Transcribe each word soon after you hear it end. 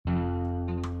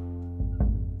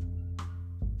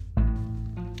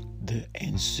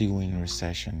ensuing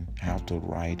recession, how to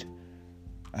write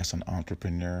as an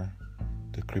entrepreneur,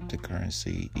 the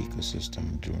cryptocurrency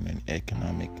ecosystem during an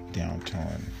economic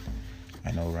downturn.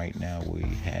 I know right now we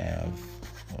have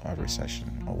a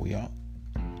recession, or we are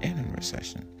in a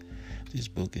recession. This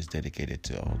book is dedicated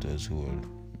to all those who are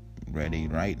ready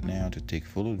right now to take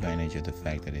full advantage of the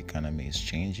fact that the economy is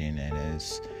changing and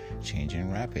is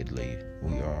changing rapidly.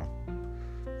 We are,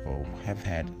 or have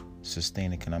had,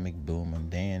 sustained economic boom,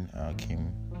 and then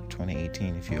came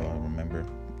 2018, if you all remember,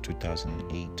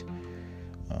 2008,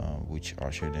 which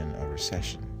ushered in a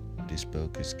recession. This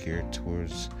book is geared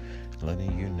towards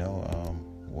letting you know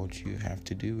what you have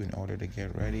to do in order to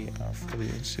get ready for the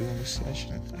ensuing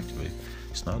recession. Actually,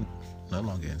 it's no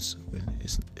longer ensuing;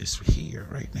 it's here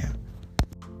right now.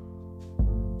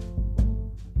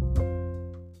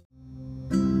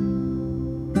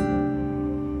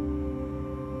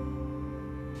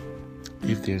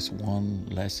 If there's one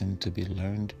lesson to be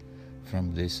learned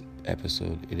from this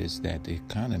episode, it is that the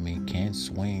economy can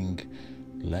swing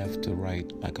left to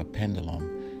right like a pendulum.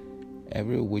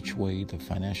 Every which way the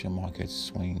financial markets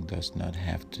swing does not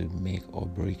have to make or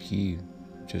break you.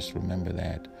 Just remember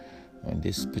that. In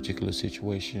this particular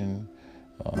situation,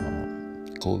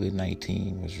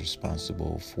 COVID-19 was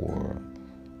responsible for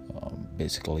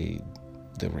basically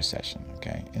the recession,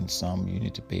 okay? And you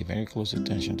need to pay very close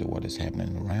attention to what is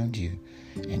happening around you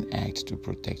and act to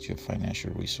protect your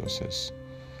financial resources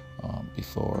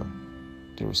before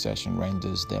the recession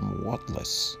renders them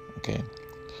worthless, okay?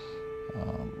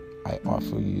 I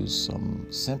offer you some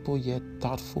simple yet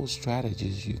thoughtful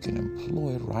strategies you can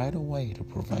employ right away to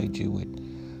provide you with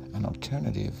an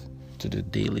alternative to the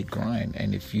daily grind.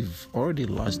 And if you've already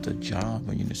lost a job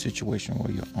or you're in a situation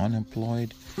where you're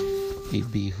unemployed,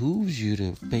 it behooves you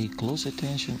to pay close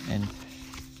attention and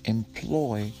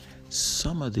employ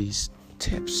some of these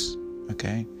tips,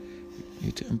 okay? You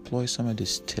need to employ some of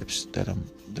these tips that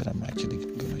I'm actually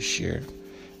going to share,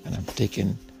 and I'm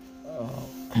taking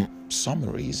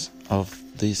summaries of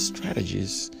these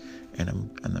strategies, and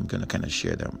I'm going to kind of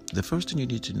share them. The first thing you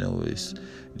need to know is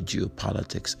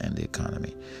geopolitics and the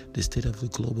economy, the state of the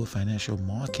global financial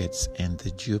markets, and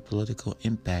the geopolitical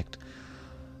impact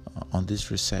on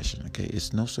this recession. Okay,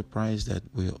 it's no surprise that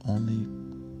we're only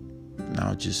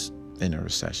now just in a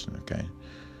recession. Okay,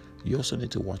 you also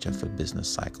need to watch out for business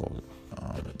cycle,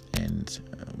 and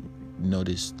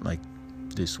notice, like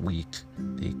this week,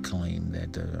 they claim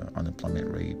that the unemployment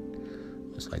rate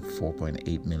was like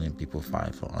 4.8 million people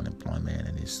filed for unemployment,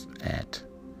 and it's at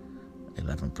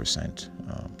 11%.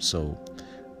 So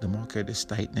the market is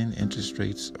tightening. Interest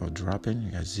rates are dropping.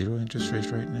 You got zero interest rates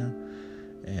right now,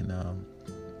 and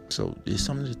so it's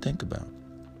something to think about.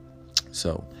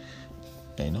 So,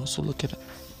 and also look at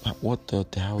what the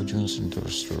Dow Jones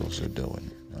Industrials are doing.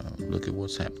 Look at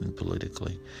what's happening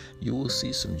politically. You will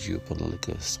see some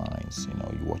geopolitical signs.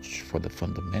 You watch for the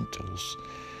fundamentals.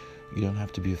 You don't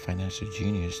have to be a financial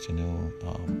genius to know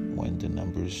when the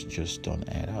numbers just don't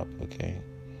add up, okay?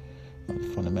 The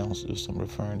fundamentals I'm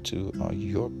referring to are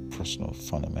your personal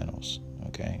fundamentals,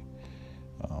 okay?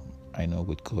 I know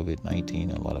with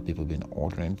COVID-19, a lot of people have been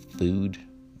ordering food.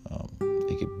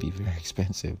 It could be very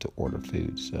expensive to order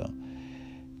food, so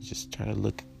just try to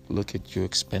look at your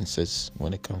expenses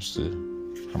when it comes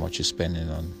to how much you're spending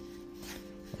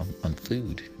on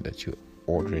food that you're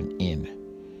ordering in.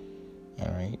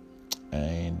 All right,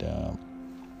 and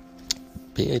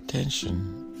pay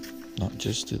attention not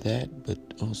just to that, but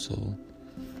also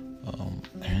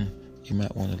you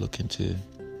might want to look into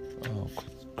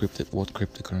what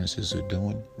cryptocurrencies are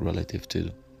doing relative to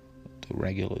the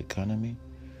regular economy.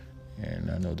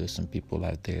 And I know there's some people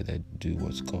out there that do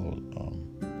what's called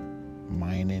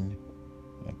mining.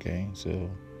 Okay, so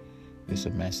there's a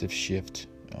massive shift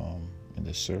in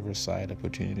the server side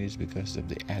opportunities because of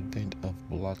the advent of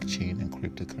blockchain and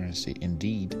cryptocurrency.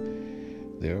 Indeed,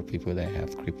 there are people that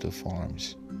have crypto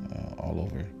farms all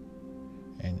over,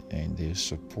 and they're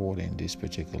supporting this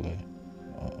particular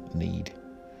need.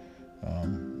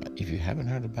 If you haven't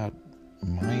heard about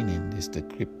mining, it's the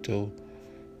crypto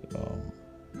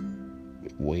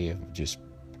way of just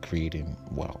creating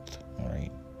wealth. All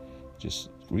right, just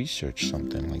research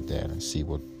something like that and see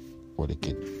what it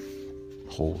could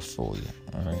hold for you.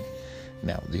 All right.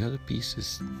 Now the other piece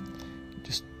is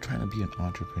just trying to be an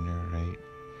entrepreneur. Right,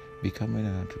 becoming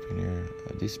an entrepreneur.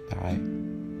 This by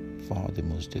far the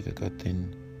most difficult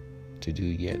thing to do.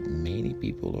 Yet many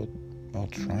people are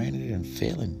trying it and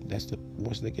failing. That's the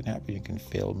worst that can happen. You can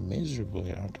fail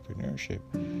miserably at entrepreneurship.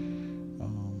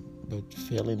 But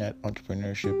failing at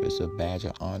entrepreneurship is a badge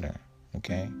of honor,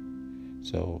 okay?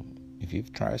 So if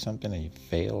you've tried something and you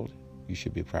failed, you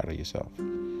should be proud of yourself.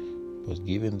 But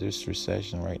given this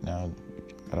recession right now,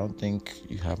 I don't think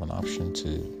you have an option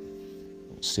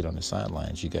to sit on the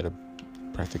sidelines. You got to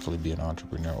practically be an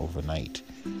entrepreneur overnight.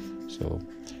 So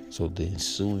the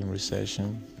ensuing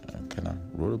recession, I kind of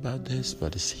wrote about this,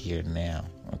 but it's here now,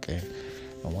 okay?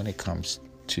 And when it comes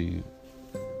to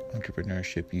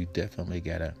entrepreneurship, you definitely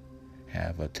got to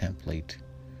have a template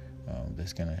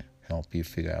that's going to help you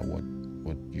figure out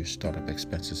what your startup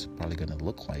expenses are probably going to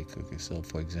look like. Okay, so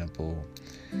for example,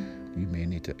 you may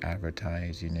need to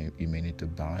advertise, you may need to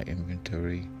buy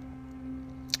inventory,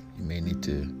 you may need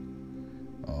to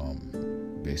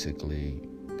basically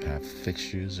have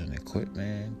fixtures and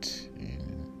equipment, and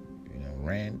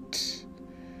rent,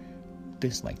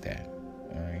 things like that.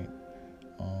 All right,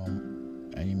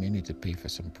 and you may need to pay for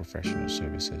some professional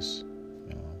services.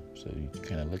 So you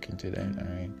kind of look into that. All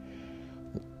right.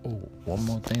 Oh, one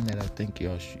more thing that I think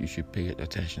you should pay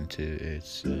attention to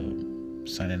is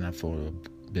signing up for a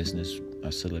business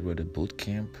accelerator boot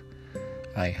camp.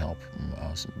 I help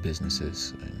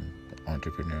businesses and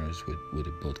entrepreneurs with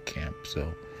a boot camp.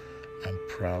 So I'm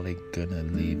probably gonna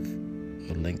leave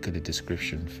a link in the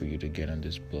description for you to get on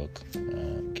this book,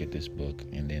 get this book,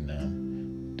 and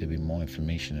then there'll be more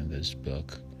information in this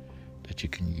book that you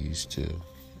can use to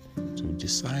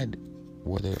decide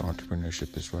whether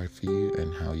entrepreneurship is right for you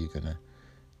and how you're gonna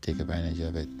take advantage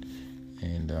of it.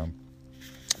 And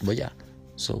but yeah,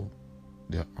 so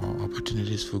there are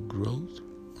opportunities for growth.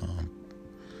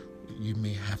 You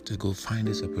may have to go find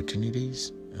these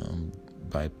opportunities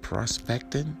by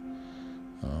prospecting,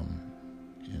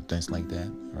 things like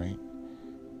that, right?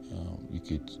 You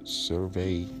could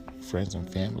survey friends and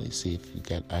family, see if you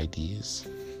got ideas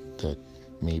that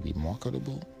may be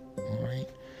marketable, all right?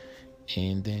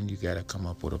 And then you got to come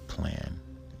up with a plan.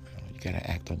 You got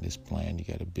to act on this plan. You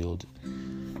got to build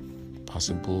a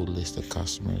possible list of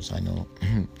customers. I know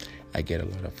I get a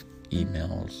lot of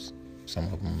emails.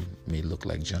 Some of them may look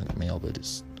like junk mail, but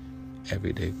it's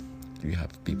every day you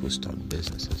have people starting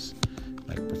businesses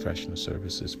like professional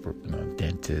services,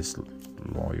 dentists,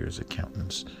 lawyers,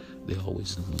 accountants. They're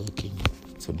always looking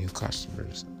for new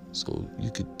customers. So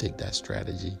you could take that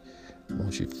strategy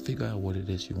once you figure out what it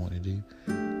is you want to do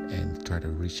and try to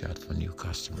reach out for new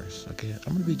customers. Okay,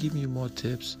 I'm going to be giving you more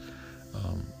tips.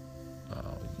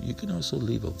 You can also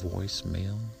leave a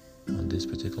voicemail on this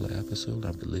particular episode.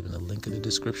 I'll be leaving a link in the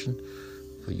description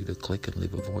for you to click and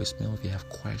leave a voicemail if you have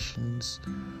questions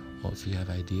or if you have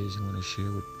ideas you want to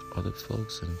share with other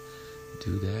folks, and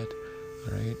do that.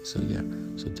 All right, so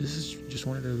this is just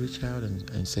wanted to reach out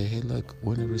and say, hey, look,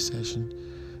 we're in a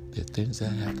recession. There are things that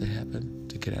have to happen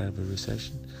to get out of a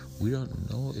recession. We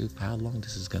don't know how long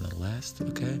this is going to last,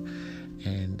 okay?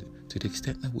 And to the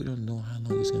extent that we don't know how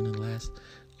long it's going to last,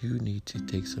 you need to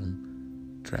take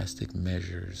some drastic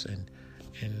measures. And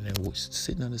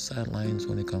sitting on the sidelines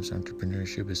when it comes to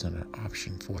entrepreneurship is not an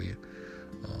option for you.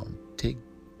 Take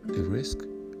the risk,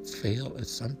 fail at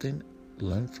something,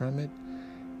 learn from it,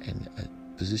 and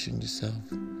position yourself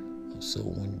so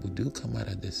when we do come out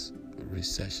of this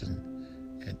recession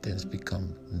and things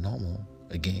become normal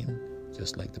again,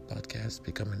 just like the podcast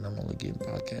becoming normal again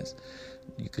podcast,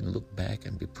 you can look back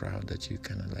and be proud that you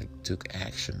kind of like took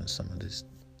action on some of these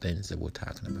things that we're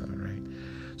talking about, right?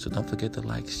 So don't forget to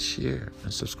like, share,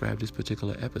 and subscribe to this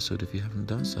particular episode if you haven't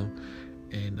done so,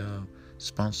 and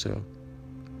sponsor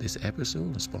this episode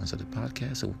and sponsor the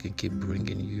podcast so we can keep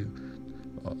bringing you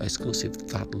exclusive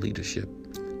thought leadership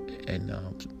and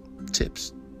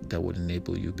tips that would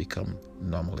enable you become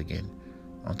normal again.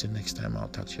 Until next time, I'll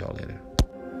talk to you all later.